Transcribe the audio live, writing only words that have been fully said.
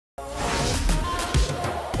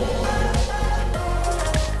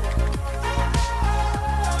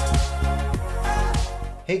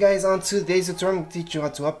Hey guys, on today's tutorial I'm going to teach you how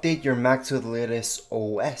to update your Mac to the latest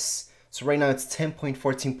OS. So right now it's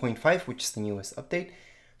 10.14.5, which is the newest update.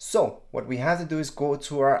 So what we have to do is go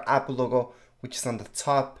to our Apple logo, which is on the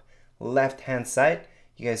top left hand side.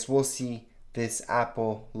 You guys will see this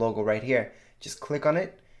Apple logo right here. Just click on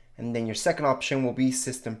it, and then your second option will be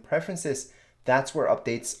System Preferences. That's where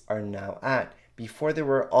updates are now at. Before they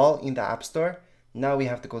were all in the App Store, now we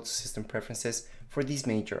have to go to System Preferences for these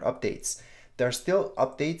major updates. There are still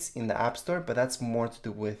updates in the App Store, but that's more to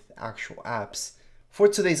do with actual apps. For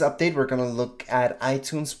today's update, we're going to look at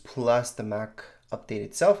iTunes plus the Mac update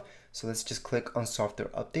itself. So let's just click on Software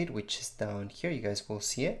Update, which is down here. You guys will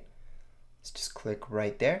see it. Let's just click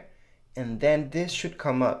right there. And then this should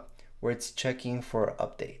come up where it's checking for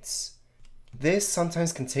updates. This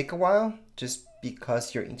sometimes can take a while just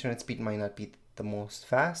because your internet speed might not be the most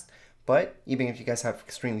fast. But even if you guys have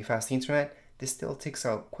extremely fast internet, this still takes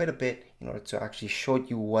out quite a bit in order to actually show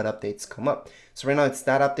you what updates come up. So right now it's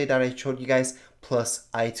that update that I showed you guys plus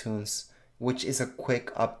iTunes, which is a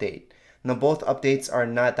quick update. Now both updates are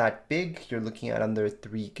not that big. You're looking at under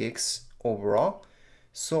 3 gigs overall.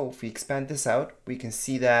 So if we expand this out, we can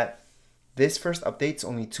see that this first update is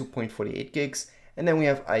only 2.48 gigs. And then we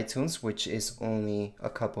have iTunes, which is only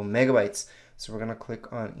a couple megabytes. So we're gonna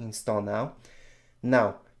click on Install Now.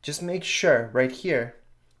 Now, just make sure right here,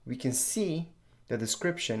 we can see the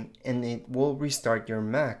description and it will restart your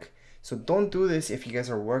Mac. So don't do this if you guys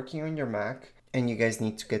are working on your Mac and you guys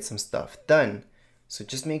need to get some stuff done. So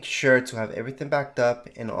just make sure to have everything backed up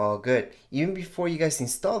and all good. Even before you guys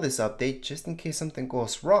install this update, just in case something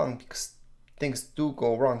goes wrong, because things do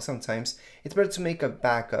go wrong sometimes, it's better to make a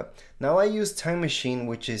backup. Now I use Time Machine,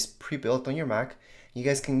 which is pre-built on your Mac. You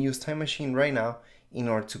guys can use Time Machine right now in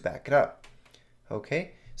order to back it up.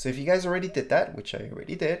 Okay, so if you guys already did that, which I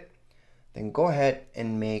already did, then go ahead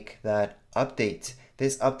and make that update.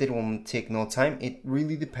 This update will take no time. It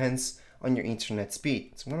really depends on your internet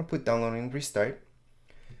speed. So I'm gonna put download and restart.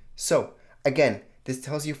 So again, this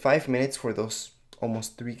tells you 5 minutes for those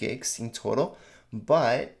almost 3 gigs in total,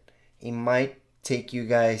 but it might take you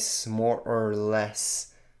guys more or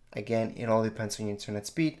less. Again, it all depends on your internet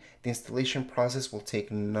speed. The installation process will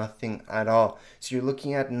take nothing at all. So you're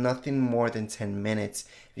looking at nothing more than 10 minutes.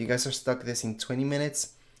 If you guys are stuck this in 20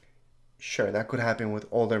 minutes, sure, that could happen with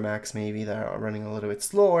older Macs maybe that are running a little bit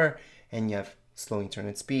slower and you have slow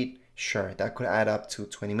internet speed. Sure, that could add up to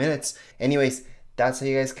 20 minutes. Anyways, that's how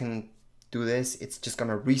you guys can do this. It's just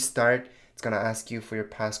gonna restart. It's gonna ask you for your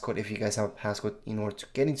passcode if you guys have a passcode in order to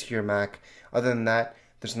get into your Mac. Other than that,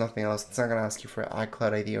 there's nothing else. It's not gonna ask you for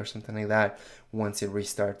iCloud ID or something like that once it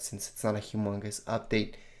restarts, since it's not a humongous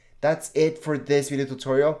update. That's it for this video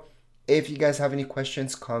tutorial. If you guys have any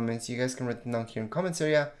questions, comments, you guys can write them down here in the comments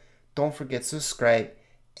area. Don't forget to subscribe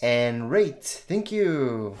and rate. Thank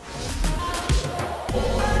you.